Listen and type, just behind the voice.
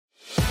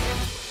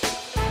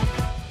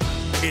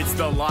It's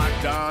the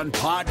Locked On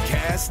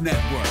Podcast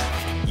Network,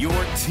 your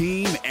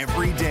team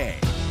every day.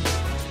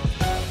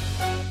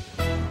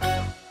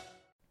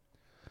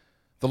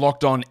 The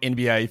Locked On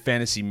NBA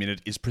Fantasy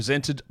Minute is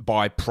presented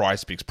by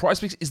PrizePicks.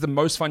 PrizePicks is the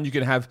most fun you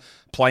can have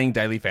playing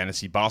daily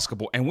fantasy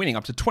basketball and winning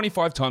up to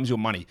 25 times your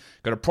money.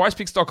 Go to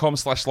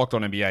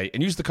prizepicks.com/LockedOnNBA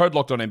and use the code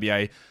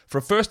LockedOnNBA for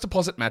a first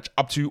deposit match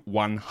up to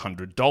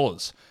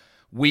 $100.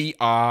 We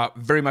are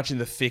very much in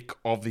the thick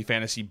of the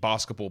fantasy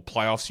basketball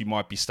playoffs. You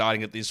might be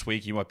starting it this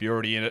week. You might be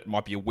already in it. It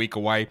might be a week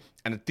away.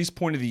 And at this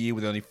point of the year,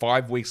 with only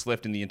 5 weeks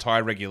left in the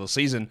entire regular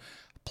season,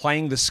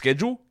 playing the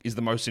schedule is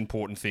the most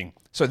important thing.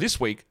 So this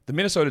week, the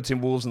Minnesota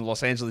Timberwolves and the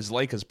Los Angeles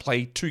Lakers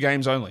play 2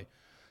 games only.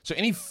 So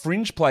any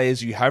fringe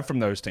players you have from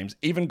those teams,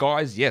 even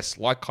guys, yes,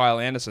 like Kyle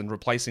Anderson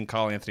replacing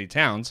Karl Anthony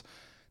Towns,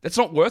 that's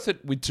not worth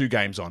it with 2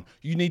 games on.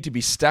 You need to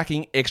be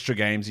stacking extra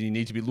games, and you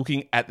need to be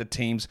looking at the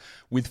teams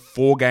with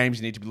 4 games.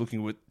 You need to be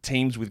looking at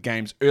teams with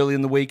games early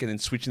in the week and then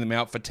switching them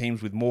out for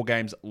teams with more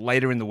games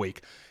later in the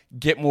week.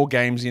 Get more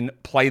games in,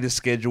 play the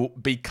schedule,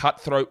 be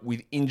cutthroat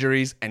with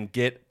injuries, and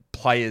get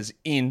players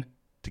in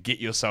to get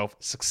yourself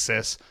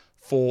success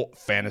for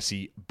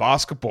fantasy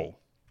basketball.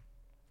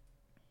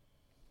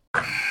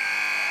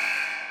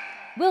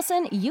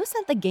 Wilson, you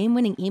sent the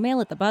game-winning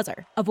email at the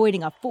buzzer,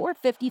 avoiding a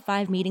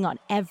 4:55 meeting on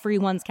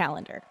everyone's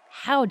calendar.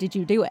 How did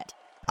you do it?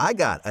 I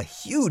got a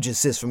huge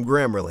assist from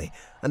Grammarly,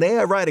 an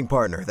AI writing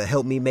partner that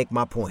helped me make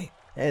my point.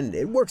 And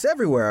it works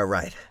everywhere I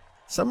write.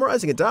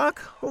 Summarizing a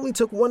doc only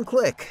took 1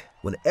 click.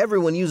 When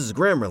everyone uses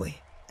Grammarly,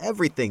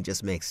 everything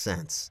just makes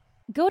sense.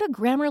 Go to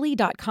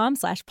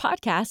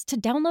Grammarly.com/podcast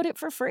to download it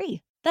for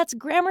free. That's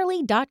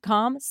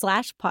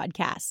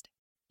Grammarly.com/podcast.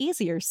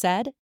 Easier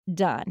said,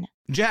 done.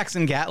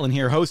 Jackson Gatlin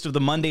here, host of the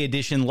Monday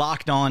edition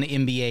Locked On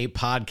NBA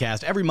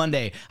podcast. Every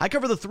Monday, I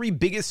cover the 3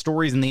 biggest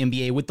stories in the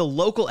NBA with the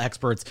local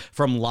experts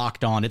from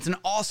Locked On. It's an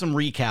awesome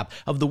recap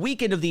of the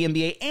weekend of the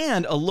NBA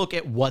and a look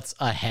at what's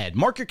ahead.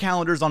 Mark your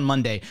calendars on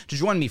Monday to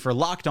join me for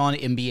Locked On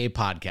NBA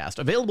podcast,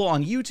 available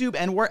on YouTube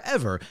and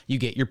wherever you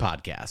get your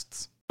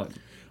podcasts.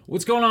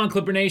 What's going on,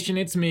 Clipper Nation?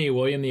 It's me,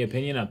 William, the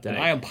Opinion Update. And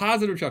I am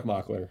positive Chuck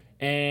Mockler.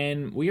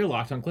 And we are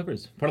Locked On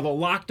Clippers, part of the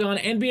Locked On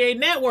NBA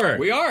Network.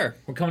 We are.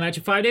 We're coming at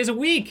you 5 days a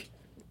week.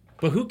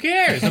 But who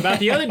cares about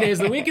the other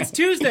days of the week? It's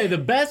Tuesday,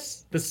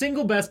 the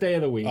single best day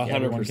of the week. 100%.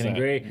 Everyone can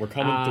agree. We're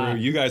coming through.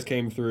 You guys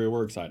came through.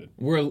 We're excited.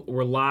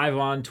 We're live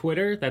on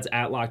Twitter. That's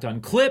at Locked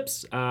On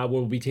Clips.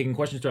 We'll be taking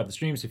questions throughout the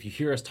stream. So if you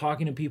hear us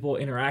talking to people,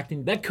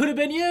 interacting, that could have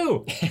been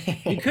you.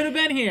 You could have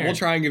been here. We'll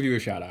try and give you a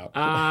shout out.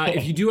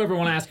 If you do ever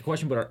want to ask a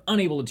question but are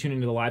unable to tune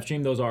into the live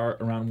stream, those are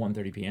around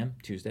 1:30 p.m.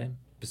 Tuesday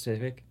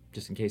Pacific,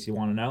 just in case you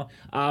want to know.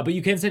 But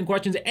you can send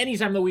questions any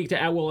time of the week to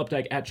at Will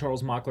Updike, at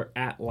Charles Mockler,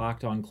 at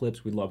Locked On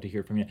Clips. We'd love to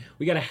hear from you.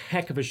 We got a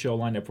heck of a show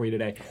lined up for you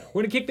today.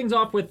 We're going to kick things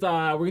off with,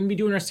 we're going to be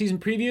doing our season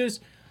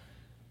previews.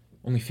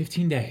 Only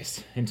 15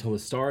 days until the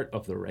start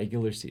of the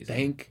regular season.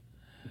 Thank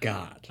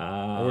God.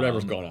 Or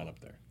whatever's going on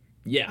up there.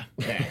 Yeah,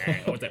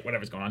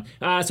 whatever's going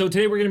on. So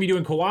today we're going to be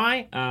doing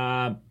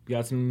Kawhi. We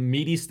got some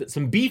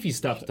some beefy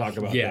stuff to talk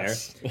about there.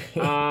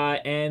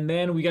 And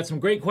then we got some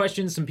great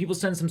questions. Some people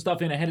sent some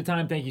stuff in ahead of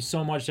time. Thank you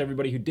so much to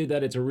everybody who did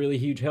that. It's a really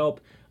huge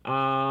help.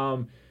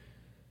 We're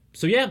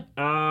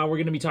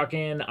going to be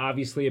talking,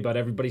 obviously, about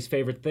everybody's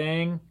favorite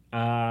thing.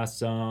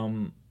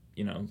 Some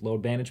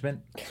load management.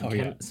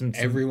 Some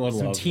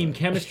team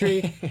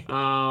chemistry.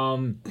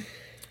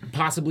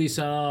 Possibly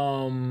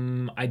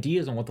some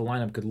ideas on what the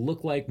lineup could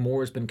look like.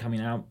 More has been coming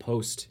out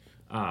post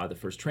the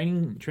first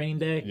training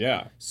day.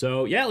 Yeah.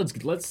 So yeah, let's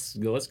get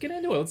into it.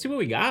 Let's see what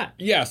we got.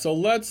 Yeah. So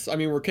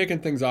we're kicking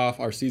things off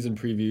our season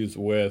previews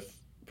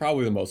with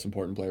probably the most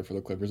important player for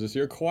the Clippers this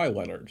year, Kawhi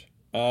Leonard.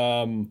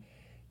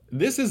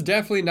 This is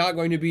definitely not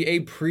going to be a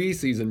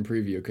preseason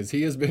preview because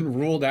he has been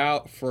ruled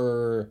out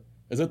for.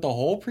 Is it the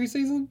whole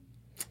preseason?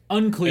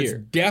 Unclear. It's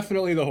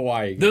definitely the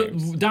Hawaii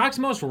games. The Doc's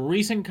most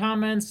recent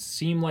comments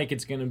seem like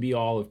it's going to be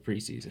all of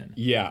preseason.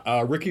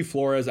 Yeah. Ricky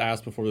Flores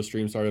asked before the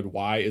stream started,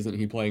 why isn't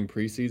he playing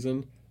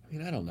preseason? I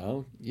mean, I don't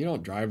know. You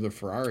don't drive the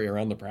Ferrari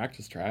around the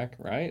practice track,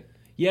 right?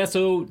 Yeah,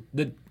 so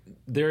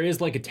there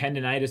is like a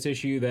tendonitis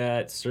issue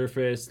that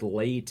surfaced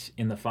late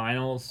in the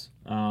finals.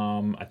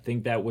 I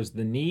think that was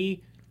the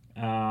knee.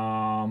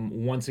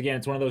 Once again,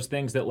 it's one of those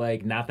things that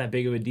not that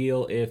big of a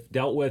deal if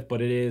dealt with, but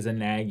it is a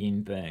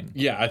nagging thing.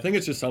 Yeah, I think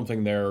it's just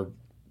something they're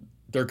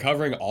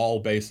covering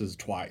all bases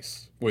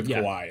twice with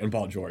Kawhi and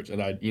Paul George,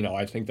 and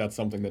I think that's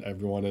something that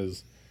everyone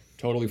is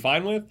totally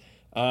fine with.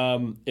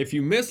 If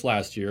you missed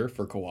last year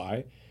for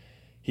Kawhi,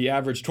 he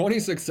averaged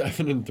 26,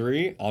 7, and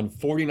 3 on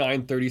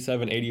 49,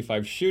 37,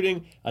 85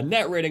 shooting, a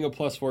net rating of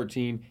plus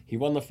 14. He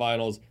won the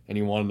finals, and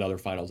he won another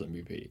finals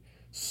MVP.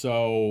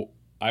 So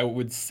I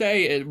would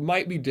say it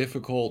might be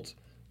difficult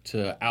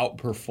to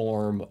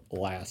outperform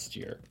last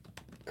year.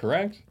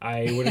 Correct?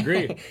 I would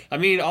agree. I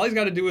mean, all he's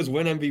got to do is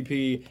win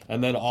MVP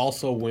and then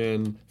also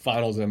win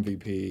finals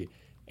MVP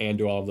and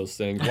do all of those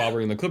things while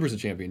bringing the Clippers a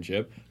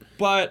championship.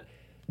 But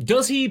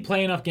does he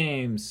play enough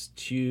games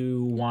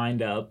to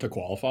wind up to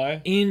qualify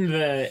in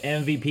the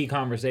MVP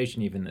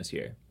conversation even this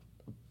year?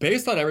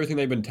 Based on everything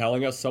they've been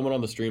telling us, someone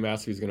on the stream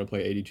asked if he's going to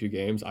play 82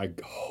 games. I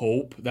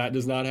hope that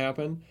does not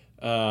happen.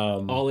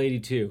 All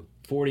 82.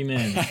 40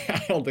 minutes.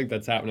 I don't think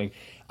that's happening.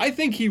 I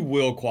think he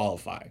will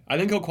qualify. I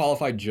think he'll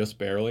qualify just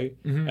barely,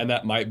 and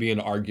that might be an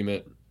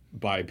argument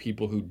by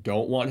people who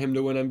don't want him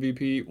to win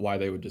MVP why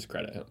they would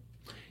discredit him.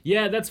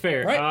 Yeah, that's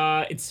fair.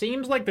 Right? It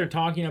seems like they're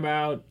talking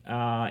about,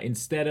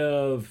 instead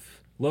of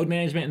load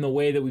management in the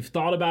way that we've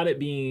thought about it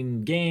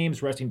being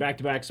games, resting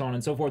back-to-back, so on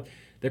and so forth,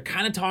 they're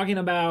kind of talking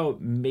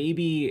about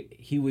maybe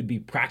he would be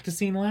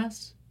practicing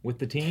less with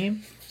the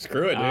team.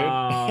 Screw it,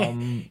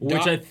 dude.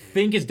 Which I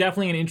think is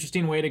definitely an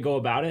interesting way to go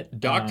about it.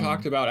 Doc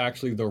talked about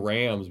actually the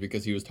Rams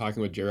because he was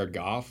talking with Jared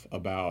Goff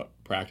about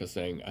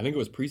practicing. I think it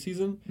was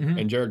preseason,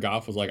 and Jared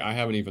Goff was like, I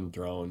haven't even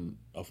thrown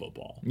a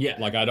football. Yeah.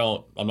 Like, I'm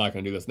not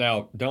going to do this.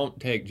 Now, don't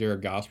take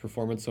Jared Goff's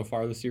performance so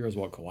far this year as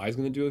what Kawhi's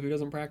going to do if he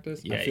doesn't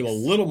practice. Yikes. I feel a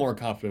little more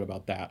confident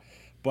about that.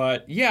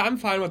 But, yeah, I'm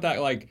fine with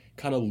that, like,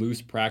 kind of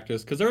loose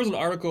practice. Because there was an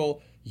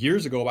article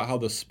years ago about how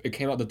it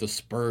came out that the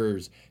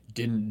Spurs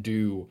didn't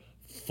do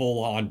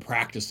full-on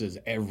practices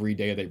every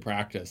day they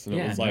practice, and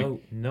it was like,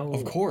 no,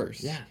 of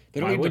course, they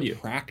Why don't would need you? to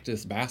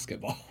practice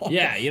basketball.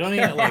 Yeah, you don't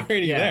even like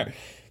already there.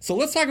 So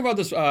let's talk about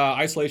this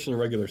isolation in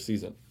regular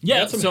season.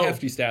 Yeah, Got some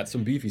hefty stats,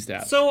 some beefy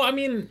stats. So I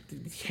mean,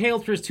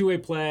 hailed for his two-way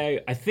play.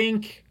 I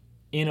think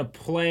in a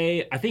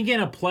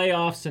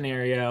playoff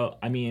scenario,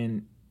 I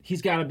mean,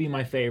 he's got to be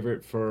my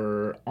favorite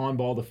for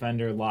on-ball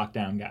defender,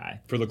 lockdown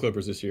guy for the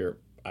Clippers this year,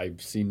 I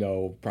see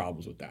no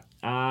problems with that.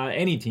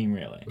 Any team,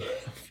 really.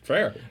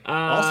 Fair.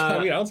 Also, I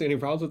mean, I don't see any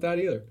problems with that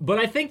either. But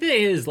I think that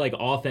his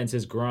offense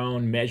has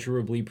grown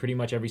measurably pretty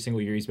much every single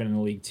year he's been in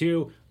the league,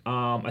 too.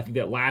 I think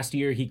that last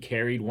year he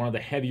carried one of the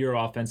heavier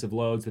offensive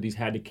loads that he's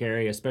had to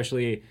carry,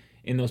 especially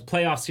in those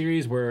playoff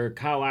series where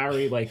Kyle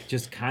Lowry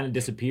just kind of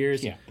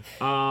disappears. Yeah.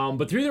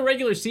 But through the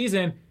regular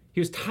season,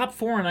 he was top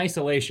 4 in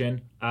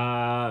isolation,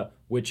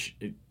 which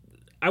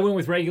I went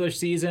with regular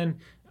season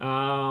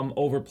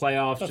over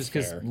playoffs. That's just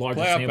because fair.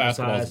 larger Playoff sample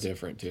basketball size. is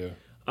different too.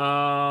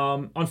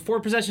 On 4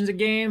 possessions a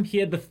game, he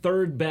had the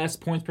 3rd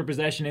best points per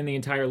possession in the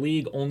entire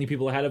league. Only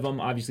people ahead of him,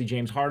 obviously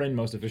James Harden,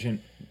 most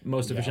efficient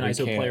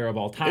ISO player of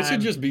all time. It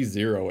should just be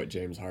 0 at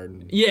James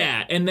Harden.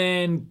 Yeah, and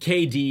then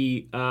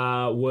KD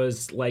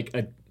was like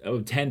a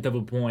 10th of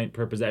a point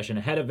per possession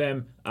ahead of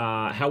him.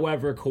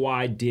 However,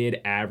 Kawhi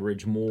did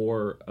average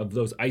more of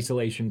those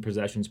isolation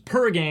possessions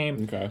per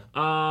game. Okay.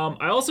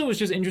 I also was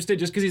just interested,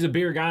 just because he's a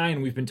bigger guy,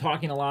 and we've been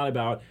talking a lot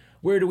about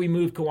where do we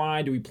move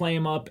Kawhi? Do we play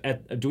him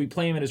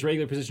at his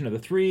regular position of the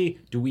 3?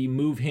 Do we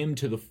move him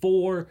to the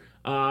 4?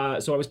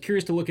 So I was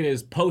curious to look at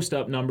his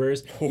post-up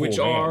numbers, which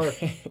are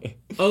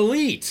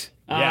elite.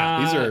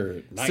 Yeah, these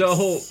are nice.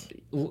 So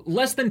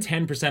less than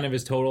 10% of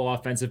his total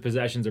offensive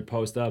possessions are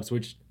post-ups,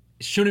 which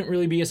shouldn't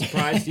really be a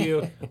surprise to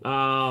you.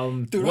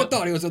 Dude, I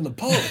thought he was in the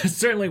post.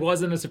 Certainly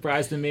wasn't a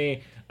surprise to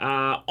me.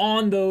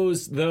 On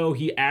those, though,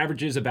 he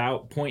averages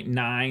about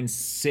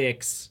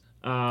 0.96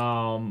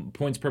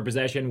 points per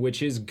possession,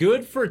 which is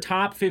good for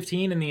top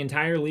 15 in the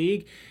entire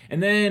league.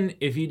 And then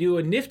if you do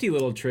a nifty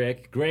little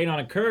trick, grade on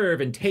a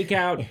curve, and take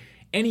out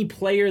any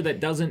player that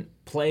doesn't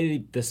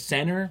play the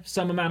center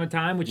some amount of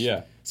time, which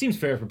seems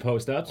fair for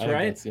post-ups,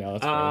 right? That's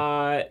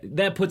fair.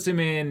 That puts him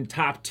in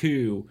top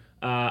 2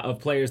 of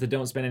players that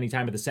don't spend any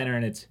time at the center,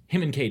 and it's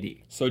him and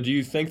KD. So do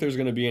you think there's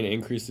going to be an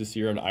increase this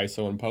year in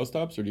ISO and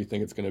post-ups, or do you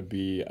think it's going to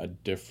be a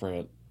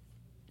different,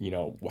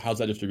 how's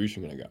that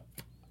distribution going to go?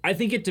 I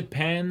think it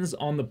depends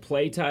on the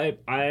play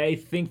type. I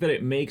think that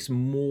it makes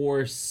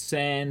more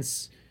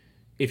sense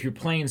if you're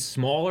playing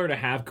smaller to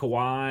have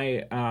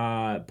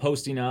Kawhi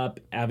posting up,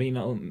 having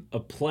a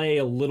play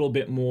a little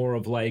bit more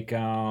of like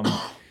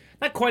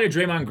not quite a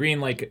Draymond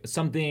Green, like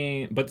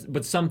something,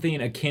 but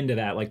something akin to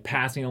that, like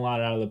passing a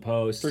lot out of the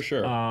post. For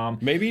sure.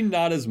 Maybe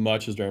not as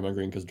much as Draymond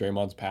Green, because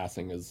Draymond's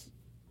passing is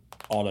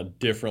on a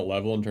different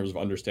level in terms of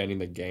understanding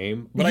the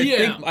game. But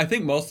I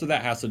think most of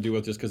that has to do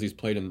with just because he's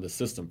played in the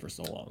system for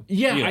so long.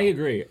 Yeah, I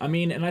agree. I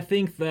mean, and I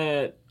think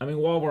that,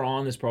 while we're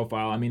on this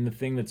profile, the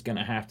thing that's going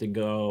to have to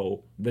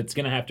grow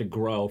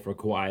for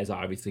Kawhi is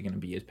obviously going to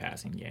be his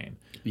passing game.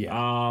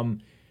 Yeah.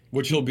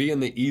 Which he'll be in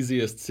the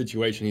easiest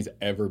situation he's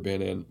ever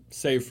been in,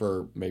 save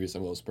for maybe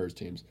some of those Spurs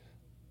teams,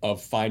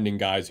 of finding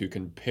guys who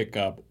can pick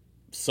up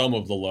some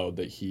of the load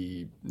that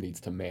he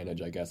needs to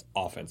manage, I guess,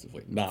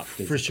 offensively, not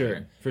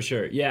physically. For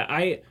sure. Yeah,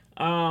 I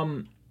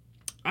don't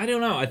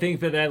know. I think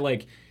that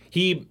like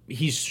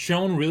he's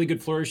shown really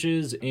good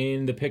flourishes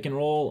in the pick and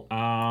roll.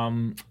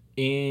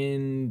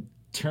 In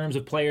terms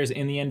of players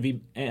in the in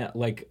the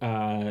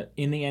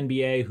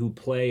NBA who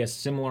play a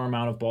similar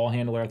amount of ball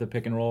handler at the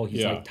pick and roll,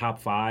 he's like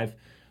top 5.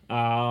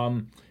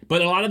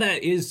 But a lot of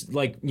that is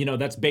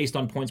that's based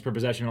on points per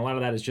possession. A lot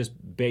of that is just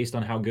based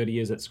on how good he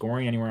is at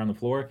scoring anywhere on the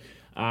floor.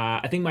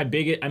 I think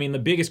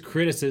the biggest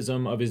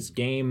criticism of his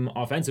game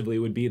offensively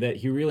would be that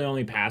he really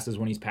only passes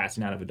when he's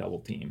passing out of a double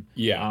team.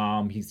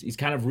 Yeah. He's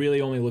kind of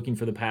really only looking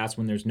for the pass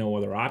when there's no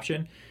other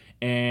option.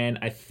 And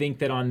I think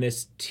that on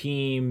this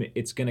team,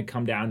 it's going to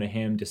come down to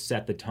him to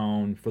set the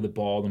tone for the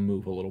ball to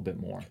move a little bit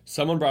more.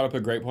 Someone brought up a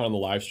great point on the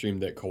live stream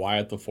that Kawhi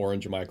at the 4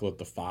 and JaMychal at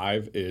the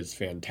 5 is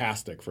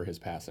fantastic for his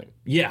passing.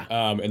 Yeah.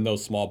 In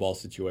those small ball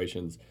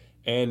situations.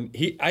 And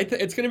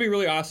it's going to be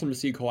really awesome to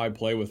see Kawhi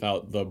play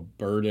without the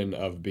burden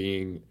of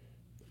being,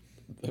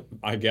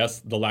 I guess,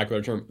 the lack of a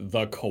better term,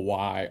 the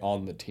Kawhi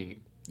on the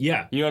team.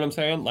 Yeah. You know what I'm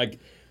saying? Like,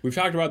 we've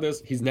talked about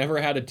this. He's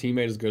never had a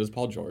teammate as good as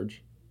Paul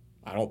George.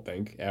 I don't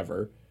think,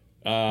 ever.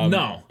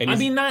 No. I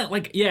mean, not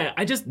like, yeah,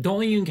 I just don't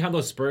think you can count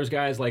those Spurs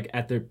guys like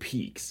at their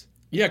peaks.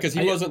 Yeah, because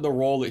he wasn't the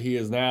role that he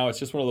is now. It's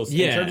just one of those,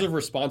 in terms of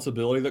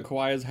responsibility that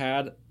Kawhi has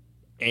had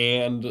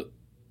and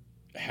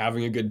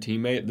having a good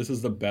teammate, this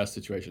is the best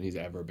situation he's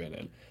ever been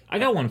in. I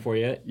got one for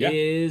you. Yeah.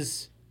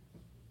 Is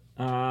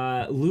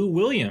Lou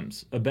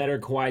Williams a better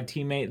Kawhi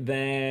teammate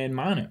than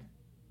Manu?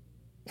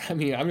 I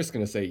mean, I'm just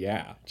going to say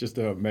yeah, just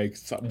to make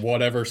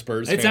whatever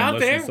Spurs fan it's out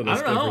there. listens to I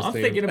this don't know. Clippers I'm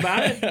team. thinking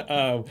about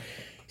it.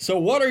 So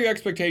what are your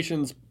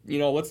expectations? You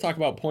know, let's talk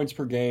about points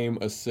per game,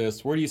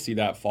 assists. Where do you see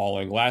that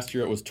falling? Last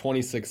year it was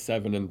 26,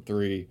 7, and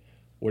 3.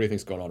 What do you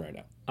think's going on right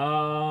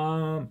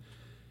now?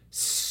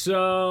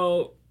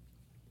 So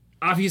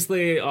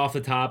obviously off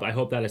the top, I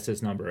hope that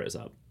assist number is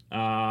up.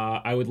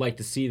 I would like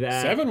to see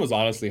that. 7 was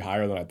honestly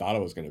higher than I thought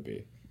it was going to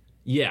be.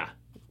 Yeah.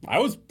 I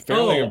was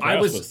fairly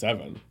impressed with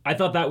 7. I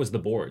thought that was the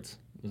boards,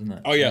 wasn't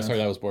it? Oh yeah, sorry,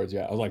 that was boards.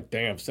 Yeah, I was like,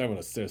 damn, 7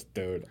 assists,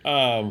 dude.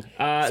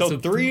 So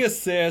 3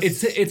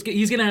 assists.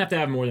 He's gonna have to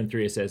have more than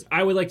 3 assists.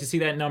 I would like to see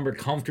that number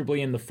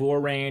comfortably in the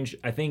 4 range.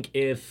 I think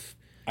 6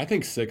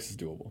 is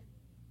doable.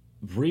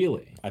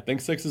 Really? I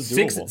think 6 is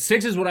doable.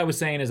 6 is what I was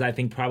saying is I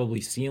think probably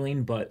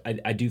ceiling, but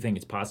I do think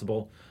it's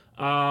possible.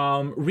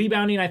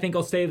 Rebounding, I think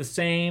I'll stay the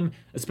same,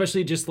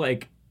 especially just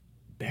like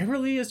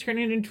Beverly is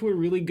turning into a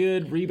really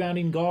good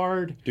rebounding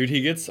guard. Dude,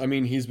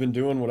 he's been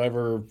doing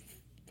whatever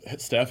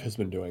Steph has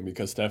been doing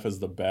because Steph is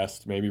the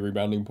best maybe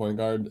rebounding point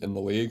guard in the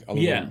league, other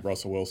than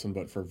Russell Wilson,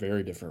 but for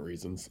very different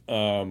reasons.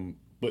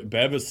 But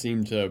Bev has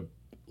seemed to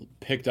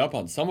picked up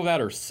on some of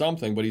that or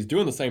something, but he's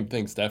doing the same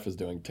thing Steph is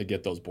doing to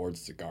get those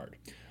boards to guard.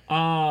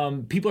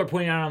 People are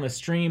pointing out on the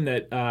stream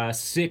that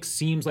 6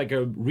 seems like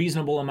a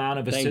reasonable amount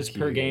of assists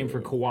per game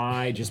for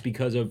Kawhi just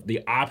because of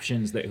the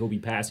options that he'll be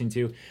passing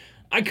to.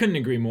 I couldn't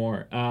agree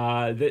more.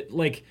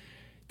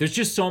 There's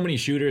just so many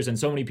shooters and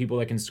so many people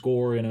that can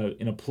score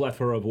in a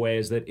plethora of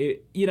ways that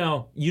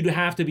you'd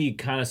have to be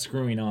kind of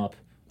screwing up.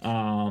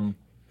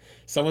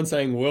 Someone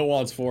saying Will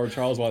wants 4,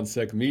 Charles wants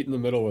 6. Meet in the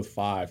middle with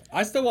 5.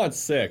 I still want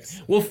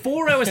 6. Well,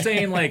 4, I was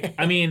saying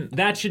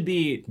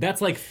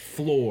that's like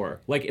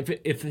floor. Like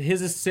if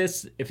his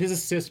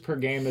assists per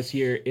game this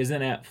year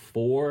isn't at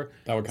 4,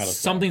 that would kind of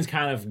something's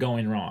kind of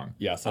going wrong.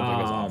 Yeah, something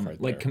is off right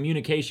there. Like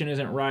communication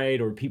isn't right,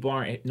 or people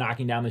aren't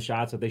knocking down the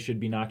shots that they should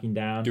be knocking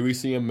down. Do we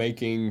see him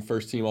making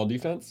first team all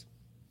defense?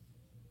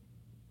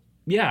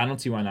 Yeah, I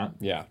don't see why not.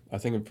 Yeah, I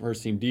think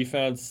first team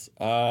defense.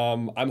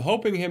 I'm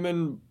hoping him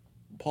and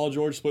Paul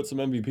George split some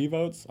MVP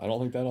votes. I don't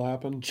think that'll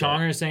happen.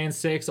 Chonger is saying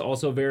 6,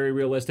 also very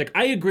realistic.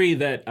 I agree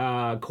that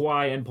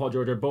Kawhi and Paul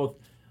George are both.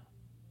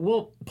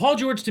 Well, Paul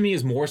George to me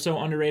is more so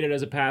underrated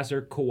as a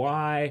passer.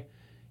 Kawhi,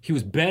 he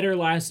was better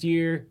last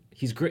year.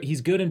 He's great.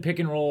 He's good in pick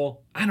and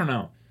roll. I don't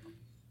know.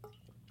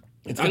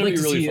 I'd like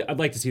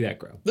to see that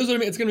grow.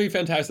 It's going to be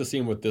fantastic to see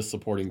him with this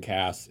supporting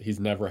cast. He's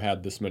never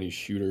had this many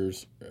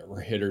shooters or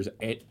hitters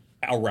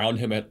around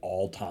him at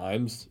all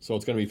times, so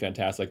it's going to be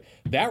fantastic.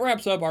 That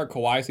wraps up our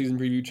Kawhi season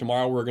preview.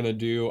 Tomorrow we're going to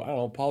do,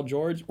 Paul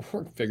George.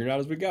 We're figuring it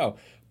out as we go.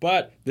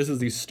 But this is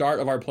the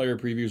start of our player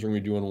previews. We're going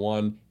to be doing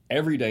one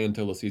every day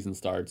until the season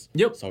starts.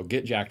 Yep. So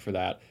get jacked for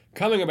that.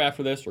 Coming up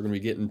after this, we're going to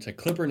be getting to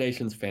Clipper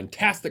Nation's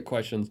fantastic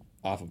questions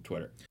off of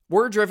Twitter.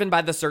 We're driven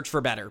by the search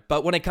for better,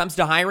 but when it comes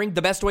to hiring,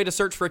 the best way to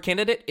search for a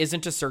candidate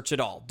isn't to search at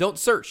all. Don't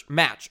search,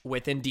 match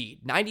with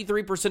Indeed.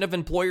 93% of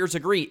employers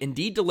agree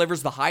Indeed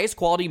delivers the highest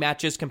quality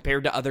matches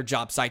compared to other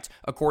job sites,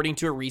 according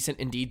to a recent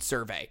Indeed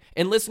survey.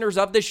 And listeners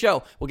of this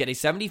show will get a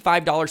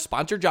 $75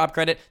 sponsored job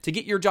credit to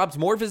get your jobs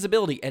more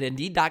visibility at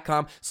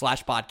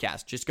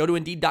Indeed.com/podcast. Just go to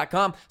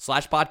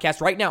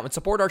Indeed.com/podcast right now and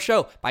support our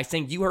show by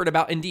saying you heard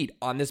about Indeed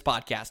on this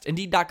podcast.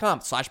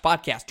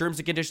 Indeed.com/podcast. Terms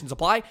and conditions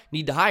apply.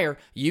 Need to hire?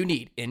 You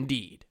need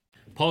Indeed.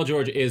 Paul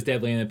George is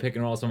deadly in the pick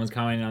and roll. Someone's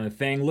commenting on the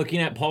thing. Looking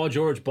at Paul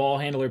George ball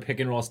handler pick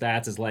and roll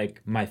stats is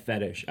like my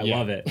fetish. I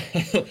love it.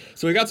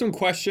 So we got some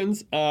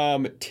questions.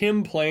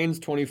 Tim Plains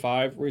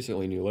 25,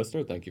 recently new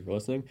listener. Thank you for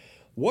listening.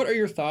 What are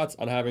your thoughts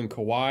on having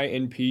Kawhi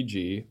in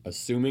PG,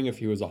 assuming if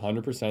he was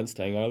 100%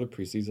 staying out of the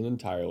preseason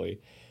entirely,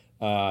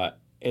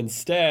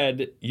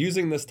 instead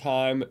using this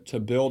time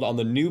to build on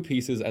the new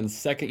pieces and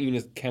second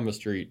unit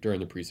chemistry during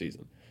the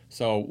preseason?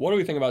 So what do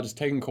we think about just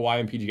taking Kawhi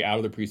and PG out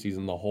of the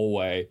preseason the whole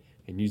way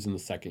and using the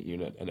second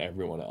unit and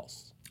everyone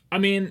else? I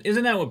mean,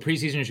 isn't that what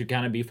preseason should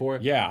kind of be for?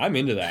 Yeah, I'm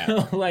into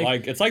that.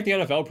 Like it's like the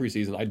NFL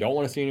preseason. I don't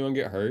want to see anyone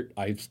get hurt.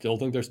 I still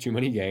think there's too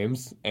many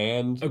games.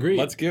 And Agreed.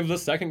 Let's give the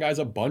second guys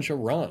a bunch of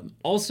run.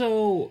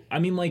 Also, I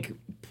mean, like,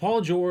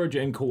 Paul George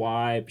and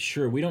Kawhi,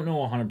 sure, we don't know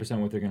 100%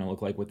 what they're going to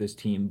look like with this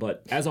team,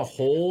 but as a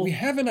whole... We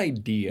have an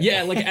idea.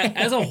 Yeah, like,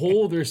 as a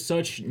whole, there's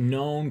such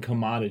known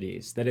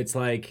commodities that it's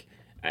like...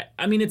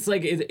 I mean, it's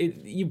like,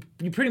 you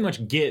pretty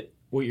much get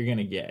what you're going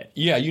to get.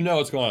 Yeah, you know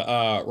what's going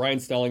on. Ryan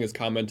Stelling is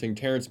commenting,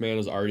 Terrence Mann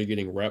is already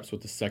getting reps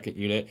with the second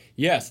unit.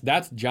 Yes,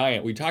 that's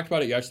giant. We talked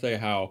about it yesterday,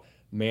 how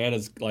Mann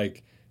has,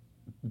 like,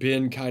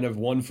 been kind of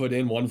 1 foot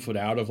in, 1 foot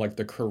out of, like,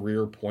 the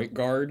career point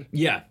guard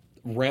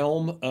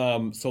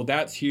realm. So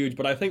that's huge.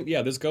 But I think,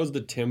 this goes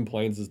to Tim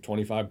Plains'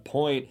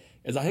 25-point,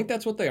 is I think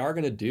that's what they are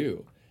going to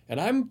do.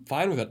 And I'm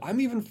fine with it. I'm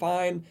even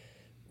fine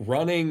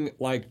running,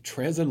 like,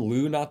 Trez and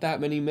Lou not that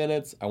many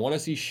minutes. I want to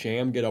see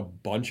Sham get a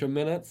bunch of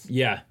minutes.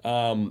 Yeah.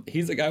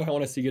 He's a guy who I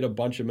want to see get a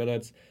bunch of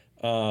minutes.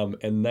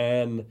 And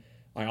then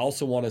I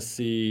also want to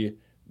see,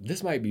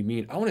 this might be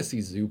mean, I want to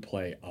see Zoo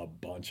play a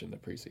bunch in the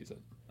preseason.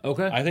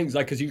 Okay. I think,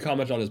 like, because you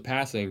commented on his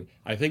passing,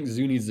 I think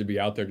Zoo needs to be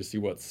out there to see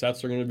what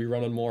sets are going to be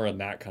running more and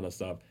that kind of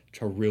stuff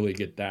to really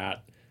get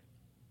that.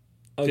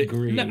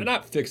 Agreed.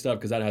 Not fixed up,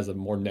 because that has a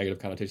more negative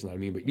connotation than I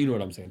mean, but you know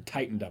what I'm saying.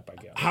 Tightened up,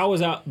 I guess. How is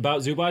that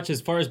about Zubac? As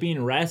far as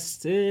being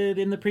rested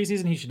in the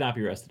preseason, he should not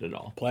be rested at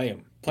all. Play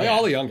him. Play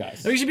all the young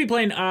guys. He should be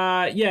playing.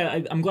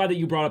 I'm glad that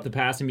you brought up the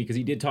passing, because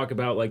he did talk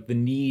about, like, the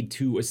need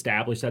to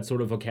establish that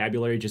sort of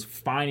vocabulary, just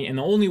finding, and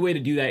the only way to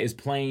do that is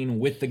playing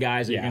with the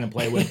guys that you're going to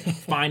play with,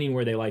 finding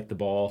where they like the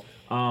ball.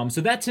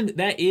 So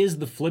that is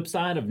the flip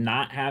side of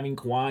not having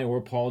Kawhi or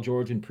Paul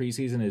George in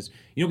preseason, is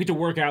you don't get to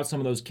work out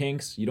some of those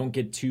kinks. You don't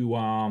get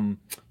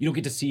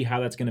to see how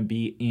that's going to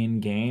be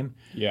in game.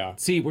 Yeah.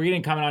 See, we're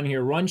getting a comment on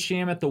here. Run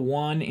Sham at the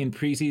 1 in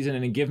preseason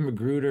and then give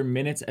Magruder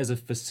minutes as a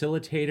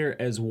facilitator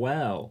as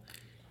well.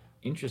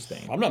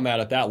 Interesting. I'm not mad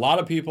at that. A lot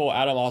of people,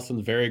 Adam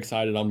Austin's very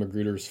excited on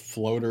Magruder's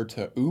floater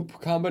to oop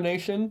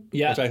combination,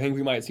 which I think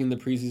we might see in the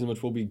preseason,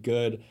 which will be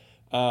good.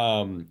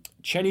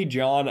 Chenny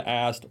John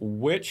asked,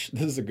 this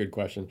is a good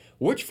question,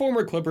 which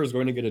former Clipper is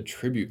going to get a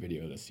tribute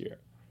video this year?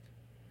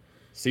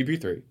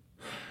 CP3.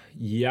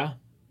 Yeah.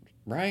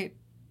 Right?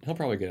 He'll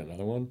probably get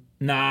another one.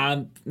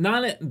 Nah,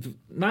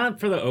 not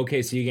for the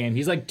OKC game.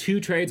 He's like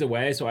 2 trades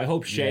away, so I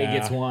hope Shea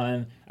gets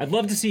one. I'd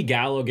love to see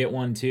Gallo get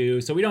one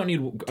too, so we don't need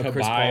a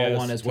Chris Paul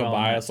one as well.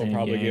 Tobias will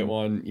probably get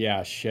one.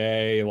 Yeah,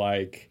 Shea,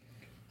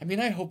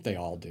 I hope they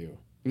all do.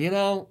 You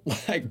know,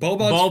 like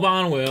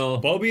Boban will.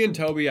 Bobby and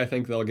Toby, I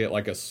think they'll get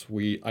like a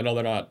sweet. I know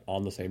they're not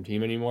on the same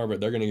team anymore, but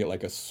they're gonna get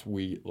like a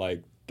sweet,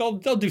 like they'll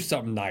do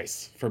something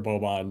nice for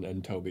Boban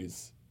and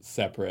Toby's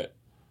separate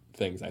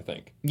things, I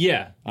think.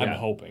 Yeah. I'm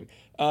hoping.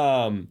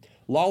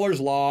 Lawler's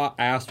Law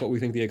asked what we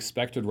think the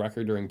expected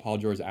record during Paul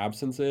George's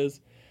absence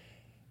is.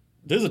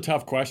 This is a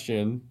tough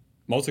question,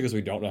 mostly because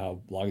we don't know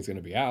how long he's going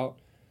to be out.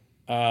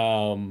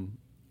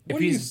 What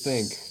do you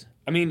think?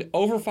 I mean,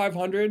 over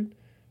 500,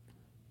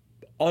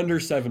 under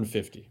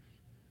 750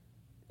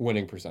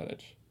 winning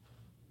percentage.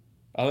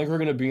 I think we're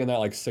going to be in that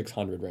like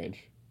 600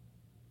 range.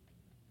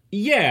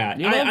 Yeah,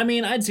 you know? I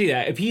mean, I'd see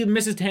that. If he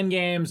misses 10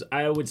 games,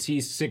 I would see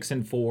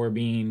 6-4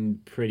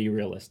 being pretty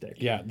realistic.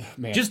 Yeah,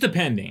 man. Just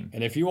depending.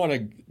 And if you want to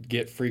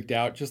get freaked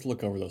out, just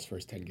look over those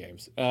first 10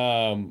 games.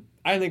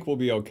 I think we'll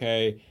be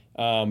okay.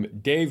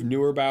 Dave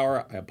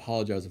Neuerbauer, I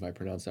apologize if I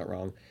pronounced that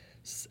wrong,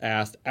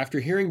 asked, after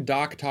hearing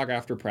Doc talk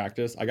after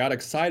practice, I got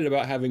excited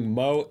about having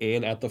Mo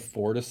in at the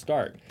 4 to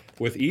start.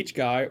 With each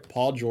guy,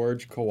 Paul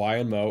George,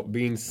 Kawhi, and Mo,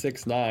 being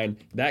 6'9",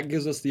 that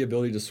gives us the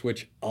ability to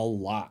switch a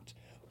lot.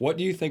 What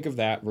do you think of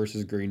that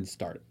versus Green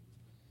starting?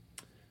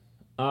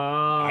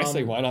 I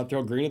say, why not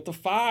throw Green at the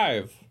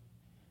 5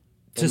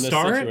 to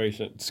start?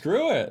 Situation?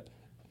 Screw it.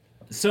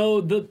 So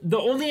the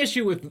only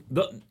issue with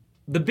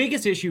the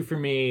biggest issue for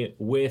me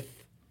with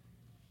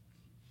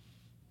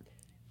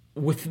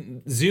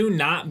Zoo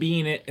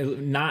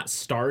not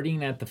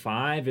starting at the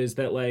 5 is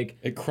that, like,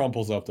 it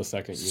crumples up the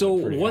second unit so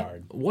pretty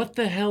hard. What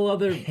the hell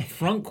other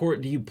front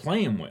court do you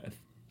play him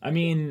with? I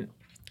mean,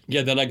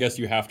 yeah, then I guess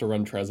you have to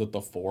run Trez at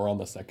the 4 on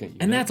the second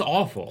unit. And that's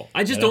awful.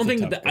 I just don't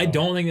think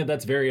that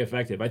that's very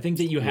effective. I think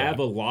that you have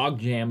a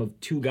logjam of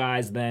 2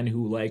 guys then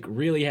who, like,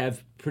 really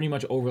have pretty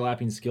much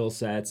overlapping skill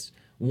sets.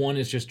 One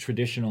is just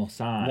traditional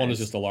size. One is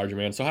just a larger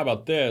man. So how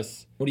about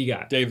this? What do you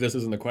got? Dave, this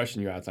isn't the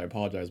question you asked. I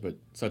apologize, but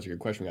such a good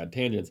question. We got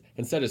tangents.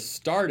 Instead of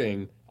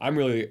starting, I'm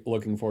really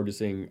looking forward to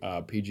seeing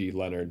PG,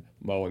 Leonard,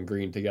 Mo, and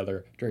Green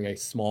together during a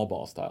small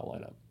ball style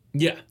lineup.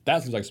 Yeah.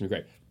 That seems like something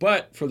great.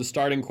 But for the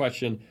starting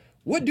question,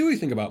 what do we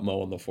think about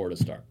Mo on the 4 to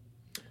start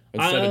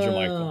instead of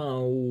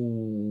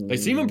JaMychal? They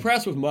seem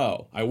impressed with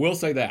Mo. I will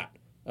say that.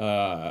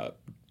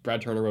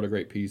 Brad Turner wrote a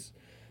great piece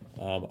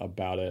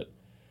about it.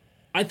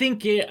 I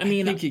think you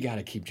got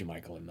to keep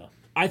JaMychal in, though.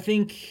 I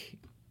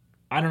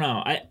don't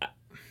know.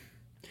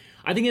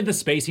 I think if the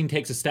spacing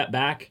takes a step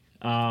back,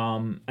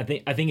 I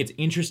think it's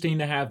interesting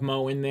to have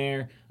Mo in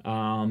there.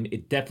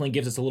 It definitely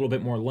gives us a little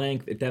bit more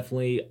length. It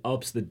definitely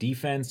ups the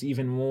defense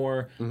even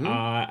more.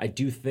 I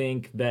do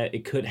think that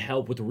it could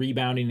help with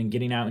rebounding and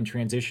getting out in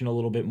transition a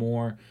little bit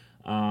more.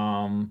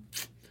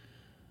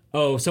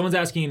 Someone's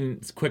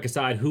asking, quick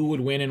aside, who would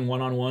win in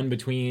one-on-one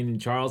between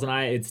Charles and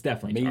I? It's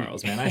definitely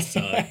Charles, man. I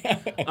suck.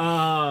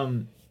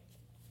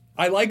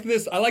 I like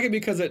this. I like it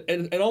because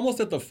it almost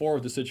at the fore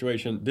of the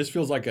situation, this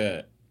feels like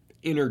a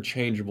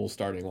interchangeable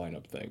starting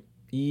lineup thing.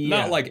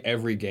 Yeah. Not like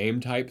every game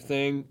type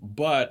thing,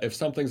 but if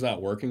something's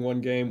not working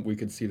one game, we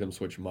could see them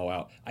switch Mo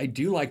out. I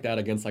do like that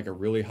against like a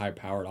really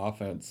high-powered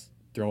offense,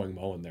 throwing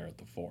Mo in there at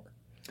the 4.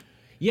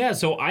 Yeah,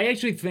 so I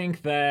actually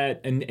think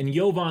that, and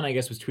Jovan, I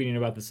guess, was tweeting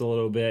about this a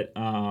little bit,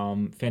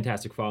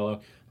 fantastic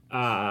follow,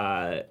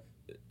 that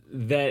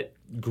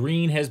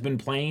Green has been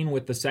playing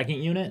with the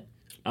second unit,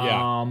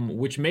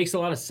 which makes a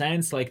lot of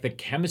sense. Like, the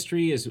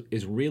chemistry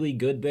is really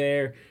good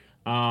there.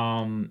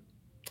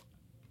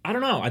 I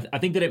don't know. I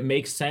think that it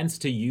makes sense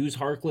to use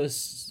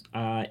Harkless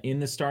in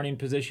the starting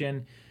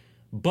position,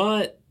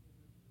 but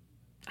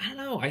I don't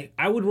know.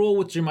 I would roll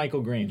with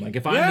Jermichael Green. Like,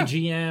 if I'm the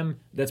GM,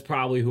 that's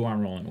probably who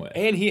I'm rolling with.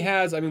 And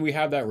we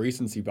have that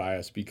recency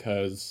bias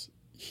because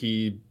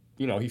he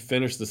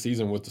finished the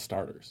season with the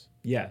starters.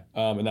 Yeah.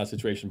 In that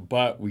situation.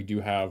 But we do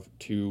have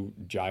 2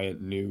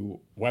 giant new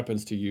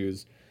weapons to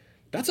use.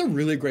 That's a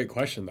really great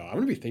question, though. I'm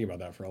going to be thinking about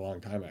that for a long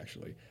time,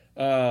 actually.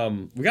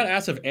 We got to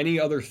ask if any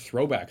other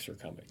throwbacks are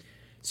coming.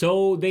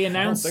 So they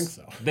announced. I don't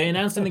think so. They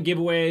announced in the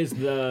giveaways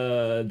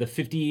the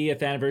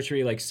 50th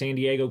anniversary like San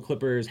Diego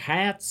Clippers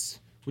hats,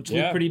 which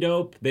look pretty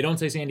dope. They don't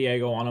say San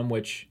Diego on them,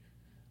 which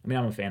I'm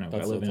a fan of.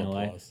 I live in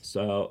LA,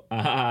 so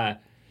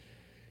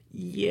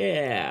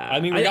yeah.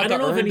 We got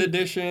the earned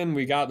edition.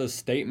 We got the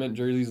statement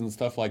jerseys and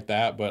stuff like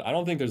that, but I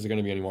don't think there's going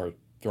to be any more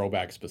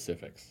throwback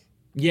specifics.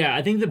 Yeah,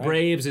 I think the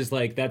Braves is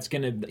like that's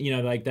gonna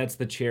that's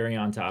the cherry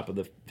on top of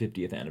the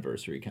 50th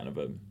anniversary kind of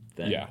a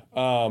thing. Yeah.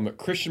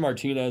 Christian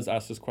Martinez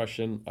asked this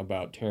question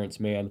about Terrence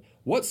Mann.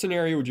 What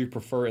scenario would you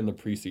prefer in the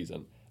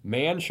preseason?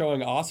 Mann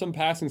showing awesome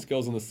passing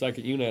skills in the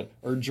second unit,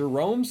 or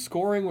Jerome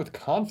scoring with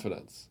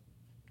confidence?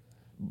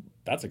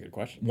 That's a good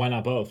question. Why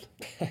not both?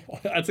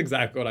 That's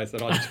exactly what I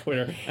said on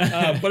Twitter.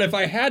 But if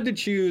I had to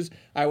choose,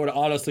 I would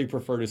honestly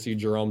prefer to see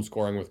Jerome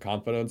scoring with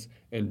confidence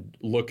and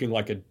looking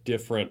like a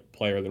different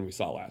player than we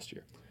saw last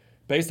year.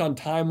 Based on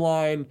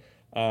timeline,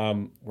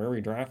 where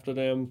we drafted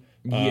him,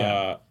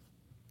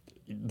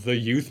 the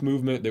youth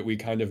movement that we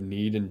kind of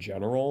need in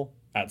general,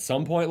 at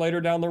some point later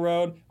down the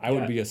road, I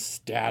would be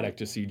ecstatic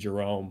to see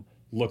Jerome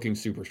looking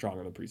super strong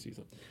in the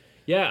preseason.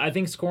 Yeah, I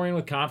think scoring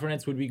with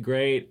confidence would be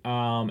great.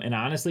 And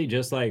honestly,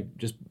 if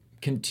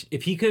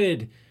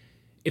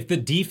the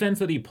defense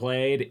that he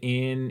played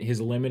in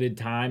his limited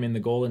time in the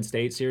Golden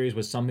State series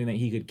was something that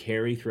he could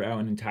carry throughout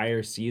an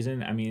entire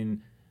season,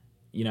 it'd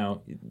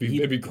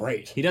be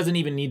great. He doesn't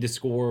even need to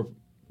score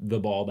the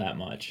ball that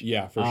much.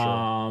 Yeah, for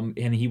sure.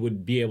 And he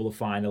would be able to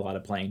find a lot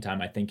of playing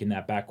time, I think, in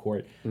that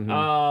backcourt.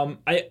 Mm-hmm.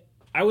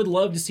 I would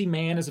love to see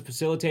Mann as a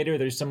facilitator.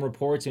 There's some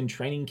reports in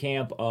training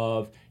camp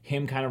of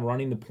him kind of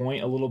running the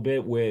point a little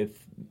bit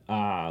with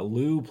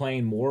Lou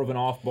playing more of an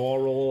off-ball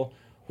role,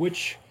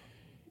 which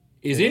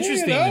is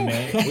interesting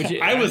to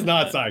me. I was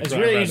not psyched. It's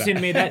really interesting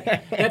to me.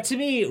 That to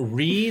me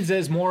reads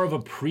as more of a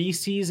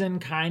preseason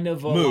kind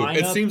of a move. Lineup,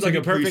 it seems like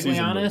a perfectly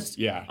preseason honest.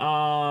 Move.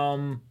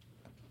 Yeah.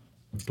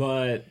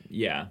 But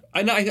yeah.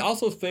 And I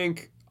also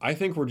think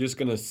we're just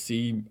going to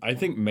see, I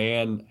think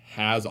Mann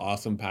has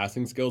awesome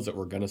passing skills that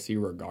we're going to see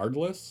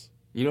regardless.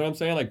 You know what I'm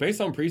saying? Like,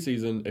 based on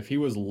preseason, if he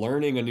was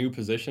learning a new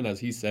position, as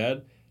he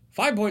said,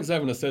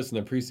 5.7 assists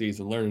in the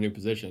preseason, learn a new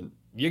position,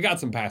 you got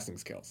some passing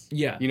skills.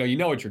 Yeah. You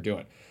know what you're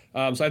doing.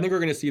 So I think we're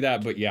going to see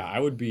that. But yeah, I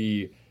would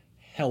be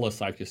hella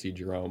psyched to see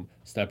Jerome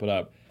step it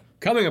up.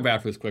 Coming up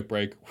after this quick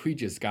break, we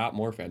just got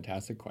more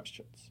fantastic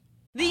questions.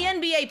 The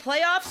NBA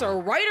playoffs are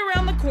right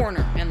around the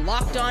corner, and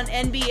Locked On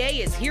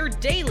NBA is here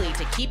daily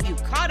to keep you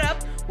caught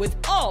up with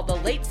all the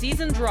late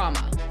season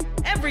drama.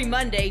 Every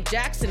Monday,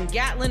 Jackson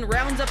Gatlin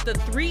rounds up the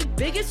 3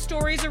 biggest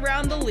stories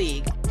around the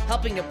league,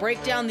 helping to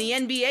break down the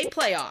NBA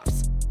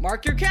playoffs.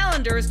 Mark your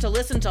calendars to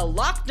listen to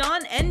Locked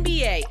On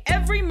NBA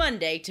every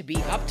Monday to be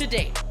up to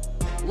date.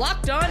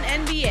 Locked On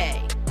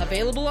NBA,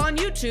 available on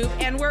YouTube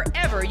and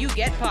wherever you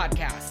get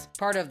podcasts.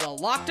 Part of the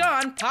Locked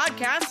On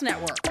Podcast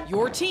Network,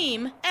 your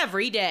team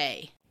every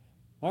day.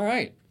 All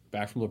right,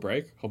 back from the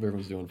break. Hope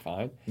everyone's doing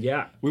fine.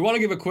 Yeah. We want to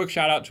give a quick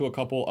shout out to a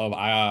couple of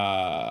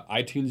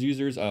iTunes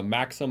users,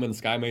 Maxim and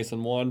Sky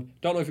Mason 1.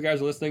 Don't know if you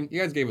guys are listening.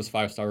 You guys gave us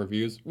 5-star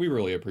reviews. We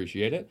really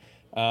appreciate it.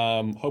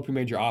 Hope you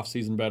made your off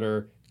season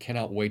better.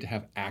 Cannot wait to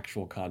have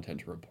actual content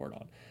to report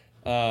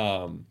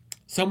on.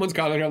 Someone's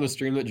commenting on the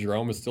stream that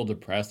Jerome is still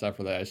depressed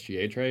after the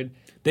SGA trade.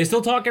 They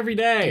still talk every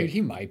day. Dude, he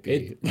might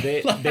be.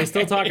 They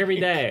still talk every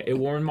day. It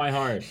warmed my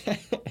heart.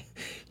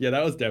 Yeah,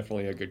 that was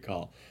definitely a good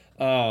call.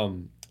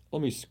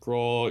 Let me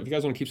scroll. If you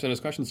guys want to keep sending us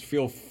questions,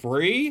 feel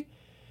free.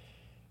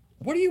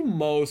 What are you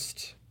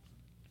most...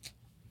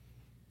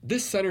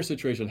 This center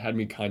situation had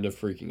me kind of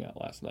freaking out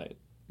last night.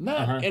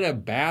 Not in a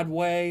bad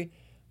way,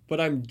 but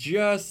I'm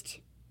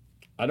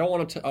not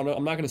going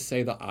to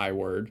say the I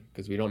word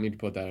because we don't need to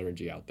put that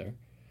energy out there.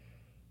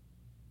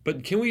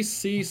 But can we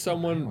see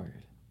someone,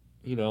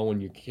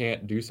 when you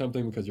can't do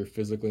something because you're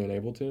physically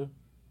unable to?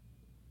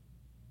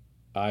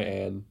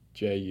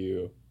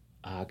 INJU.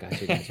 Ah,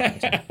 gotcha.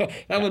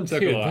 That one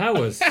took a lot. That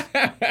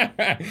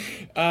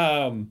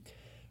was...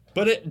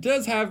 But it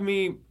does have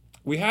me...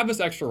 We have this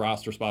extra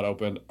roster spot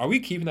open. Are we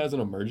keeping that as an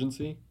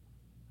emergency?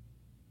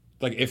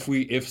 Like,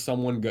 if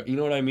someone... you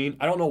know what I mean?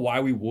 I don't know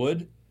why we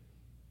would.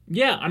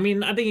 Yeah, I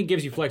mean, I think it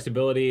gives you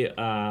flexibility.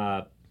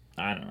 I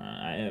don't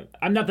know.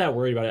 I'm not that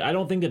worried about it. I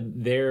don't think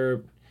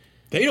that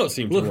They don't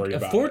seem too worried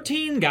about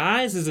 14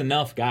 guys is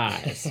enough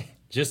guys,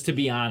 just to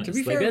be honest. To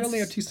be fair, we only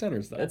have 2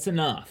 centers, though. That's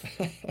enough.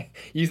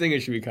 You think it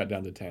should be cut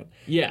down to 10?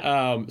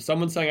 Yeah.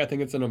 Someone's saying I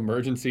think it's an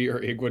emergency or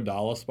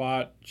Iguodala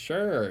spot.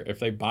 Sure, if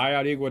they buy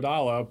out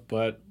Iguodala,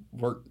 but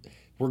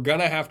we're going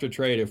to have to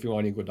trade if we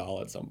want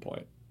Iguodala at some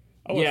point.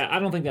 I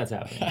don't think that's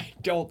happening. I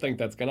don't think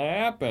that's going to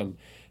happen.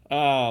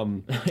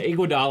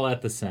 Iguodala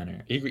at the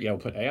center. We'll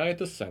put AI at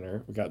the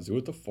center. We got Zoo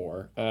at the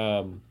 4.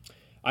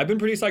 I've been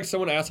pretty psyched.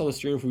 Someone asked on the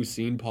stream if we've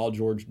seen Paul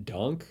George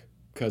dunk,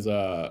 because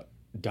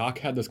Doc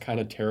had this kind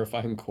of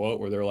terrifying quote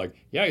where they were like,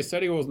 yeah, he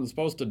said he wasn't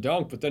supposed to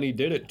dunk, but then he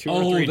did it 2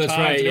 or 3 times.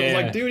 Right, and it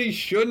was like, dude, he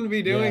shouldn't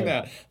be doing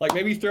that. Like,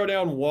 maybe throw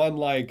down one,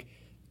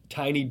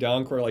 tiny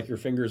dunk where your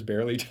fingers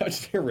barely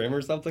touch the rim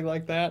or something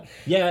like that.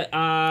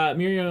 Yeah,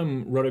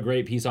 Miriam wrote a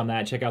great piece on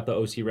that. Check out the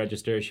OC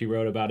Register. She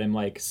wrote about him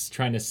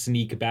trying to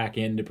sneak back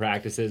into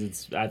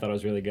practices. I thought it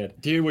was really good.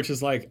 Dude, which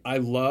is I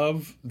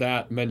love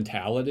that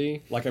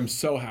mentality. I'm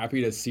so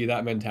happy to see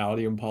that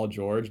mentality in Paul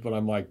George, but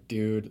I'm like,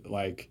 dude,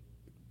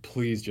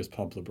 please just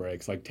pump the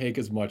brakes. Take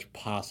as much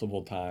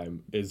possible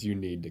time as you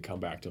need to come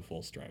back to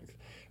full strength.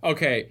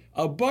 Okay,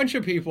 a bunch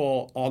of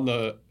people on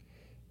the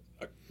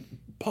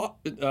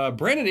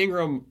Brandon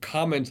Ingram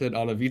commented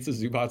on Ivica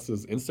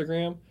Zubac's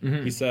Instagram.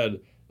 Mm-hmm. He said,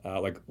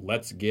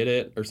 let's get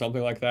it or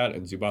something like that.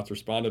 And Zubac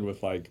responded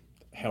with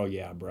hell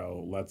yeah,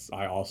 bro.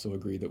 I also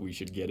agree that we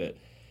should get it.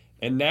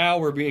 And now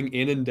we're being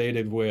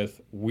inundated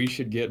with we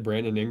should get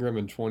Brandon Ingram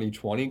in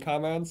 2020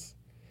 comments.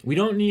 We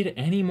don't need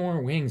any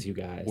more wings, you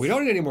guys. We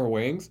don't need any more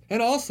wings.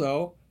 And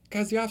also,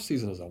 guys, the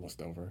offseason is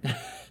almost over.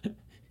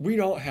 We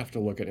don't have to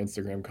look at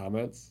Instagram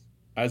comments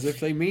as if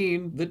they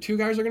mean that 2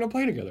 guys are going to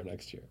play together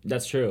next year.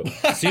 That's true.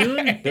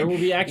 Soon, there will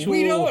be actual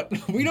we don't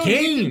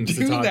games need to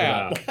do talk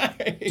that. About.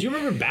 Do you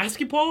remember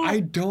basketball? I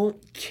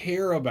don't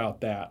care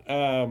about that.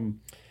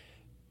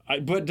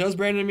 But does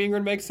Brandon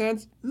Ingram make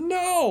sense?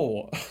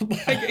 No.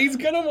 He's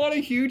going to want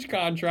a huge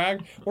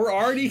contract. We're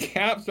already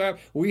cap strapped.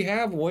 We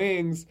have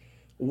wings.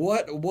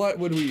 What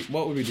would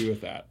we do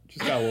with that?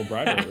 Just got a little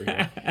brighter over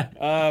here.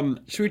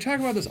 Should we talk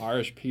about this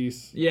Irish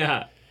piece?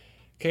 Yeah.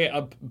 Okay,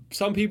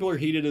 some people are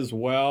heated as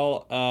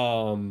well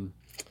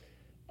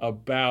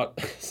about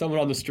someone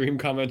on the stream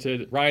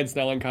commented, Ryan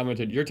Snelling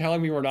commented, you're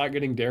telling me we're not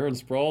getting Darren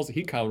Sproles?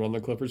 He commented on the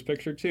Clippers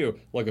picture too.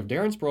 Look, if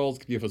Darren Sproles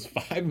could give us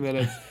 5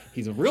 minutes,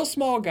 he's a real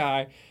small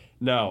guy.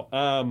 No,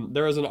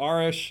 there was an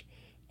Irish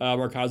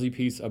Markazi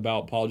piece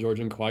about Paul George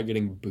and Kawhi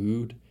getting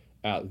booed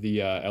at the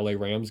LA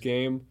Rams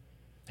game.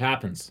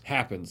 Happens.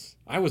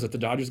 I was at the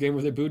Dodgers game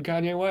where they booed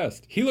Kanye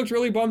West. He looked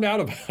really bummed out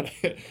about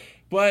it.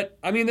 But,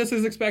 I mean, this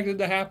is expected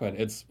to happen.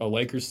 It's a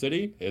Lakers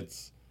city.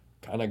 It's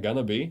kind of going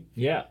to be.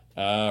 Yeah.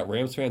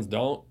 Rams fans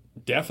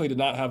definitely did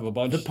not have a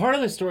bunch. The part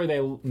of the story they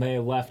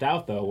left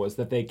out, though, was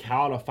that they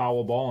caught a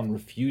foul ball and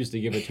refused to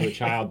give it to a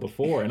child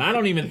before. And I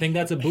don't even think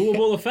that's a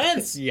booable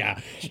offense.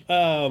 Yeah.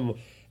 And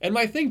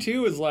my thing,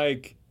 too, is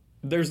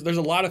there's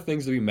a lot of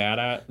things to be mad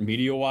at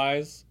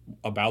media-wise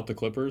about the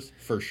Clippers,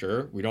 for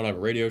sure. We don't have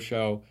a radio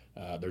show.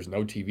 There's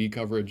no TV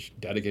coverage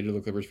dedicated to the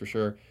Clippers, for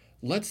sure.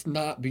 Let's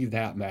not be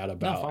that mad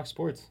about... No, Fox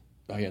Sports.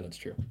 Oh, yeah, that's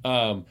true.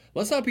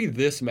 Let's not be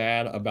this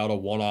mad about a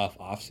one-off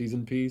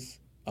off-season piece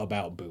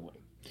about booing.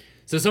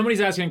 So somebody's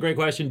asking a great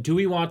question. Do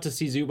we want to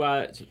see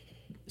Zubac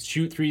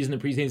shoot threes in the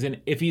preseason?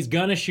 If he's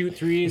going to shoot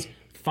threes,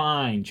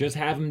 fine. Just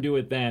have him do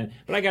it then.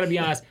 But I got to be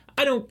honest,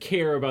 I don't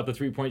care about the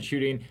three-point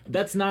shooting.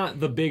 That's not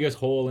the biggest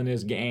hole in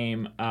his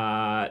game.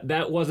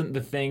 That wasn't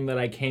the thing that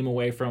I came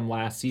away from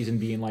last season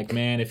being like,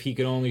 man, if he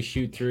could only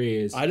shoot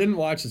threes. I didn't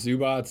watch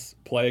Zubac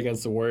play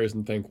against the Warriors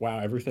and think, wow,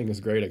 everything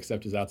is great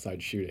except his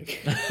outside shooting.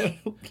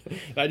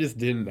 That just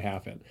didn't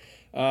happen.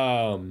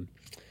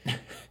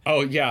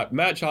 Oh, yeah,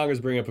 Matt Chong is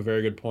bringing up a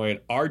very good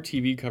point. Our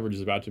TV coverage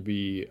is about to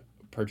be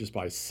purchased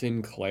by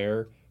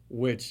Sinclair,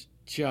 which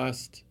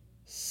just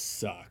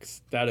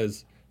sucks. That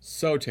is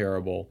so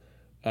terrible.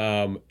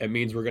 It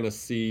means we're going to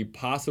see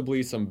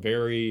possibly some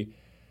very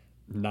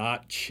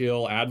not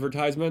chill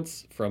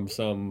advertisements from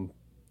some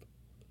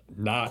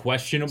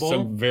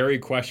very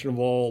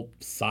questionable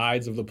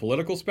sides of the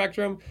political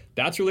spectrum.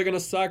 That's really going to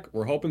suck.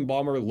 We're hoping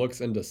Ballmer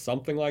looks into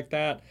something like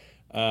that.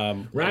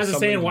 Raz is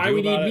saying why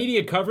we need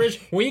media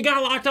coverage when you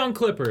got Locked On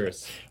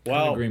Clippers.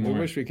 Well, we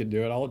wish we could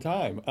do it all the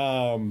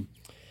time.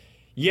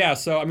 Yeah,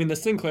 so I mean the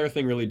Sinclair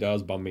thing really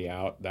does bum me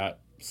out. That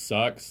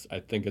sucks. I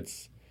think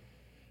it's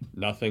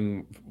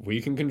nothing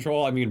we can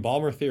control. I mean,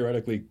 Ballmer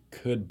theoretically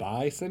could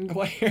buy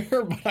Sinclair,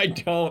 but I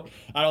don't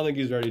think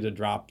he's ready to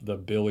drop the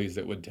billies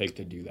it would take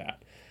to do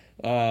that.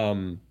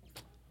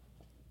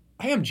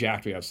 I am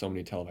jacked we have so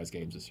many televised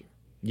games this year.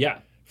 Yeah.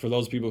 For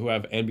those people who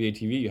have NBA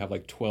TV, you have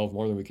like 12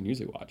 more than we can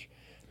usually watch.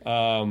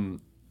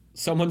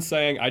 Someone's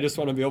saying, I just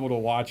want to be able to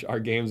watch our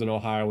games in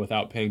Ohio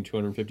without paying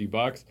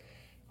 $250.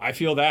 I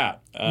feel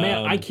that.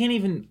 Man, I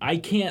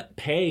can't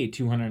pay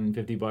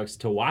 $250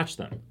 to watch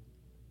them.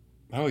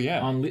 Oh, yeah.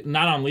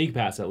 Not on League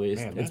Pass, at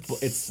least. Man,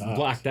 it's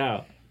blacked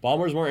out.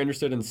 Ballmer's more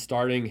interested in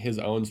starting his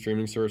own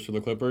streaming service for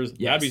the Clippers.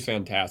 Yes. That'd be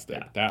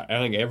fantastic. Yeah. I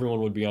think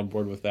everyone would be on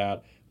board with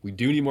that. We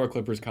do need more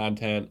Clippers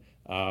content.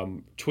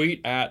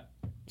 Tweet at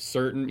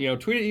tweet at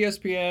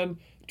ESPN,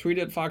 tweet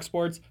at Fox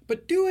Sports,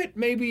 but do it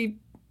maybe,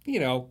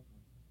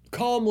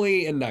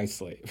 calmly and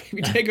nicely.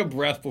 Maybe take a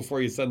breath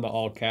before you send the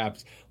all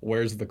caps,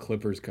 where's the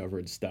Clippers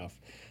coverage stuff.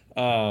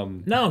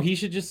 No, he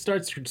should just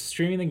start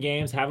streaming the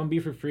games, have them be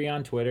for free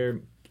on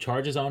Twitter,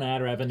 charge his own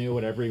ad revenue,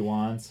 whatever he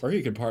wants. Or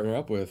he could partner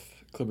up with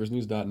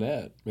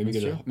ClippersNews.net. Maybe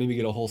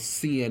get a whole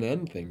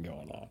CNN thing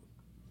going on.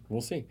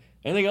 We'll see.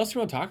 Anything else you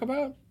want to talk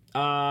about?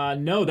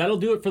 No, that'll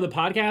do it for the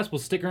podcast. We'll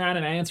stick around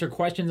and answer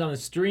questions on the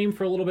stream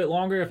for a little bit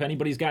longer if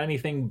anybody's got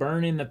anything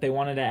burning that they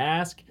wanted to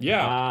ask.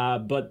 Yeah.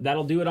 But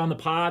that'll do it on the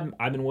pod.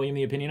 I've been William,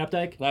 the Opinion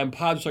Update. I'm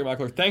Pod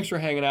Michael. Thanks for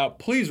hanging out.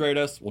 Please rate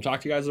us. We'll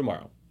talk to you guys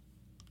tomorrow.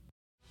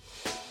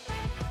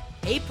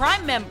 Hey,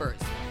 Prime members,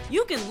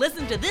 you can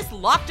listen to this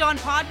Locked On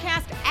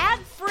podcast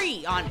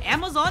ad-free on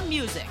Amazon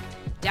Music.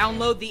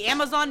 Download the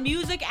Amazon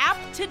Music app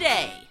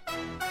today.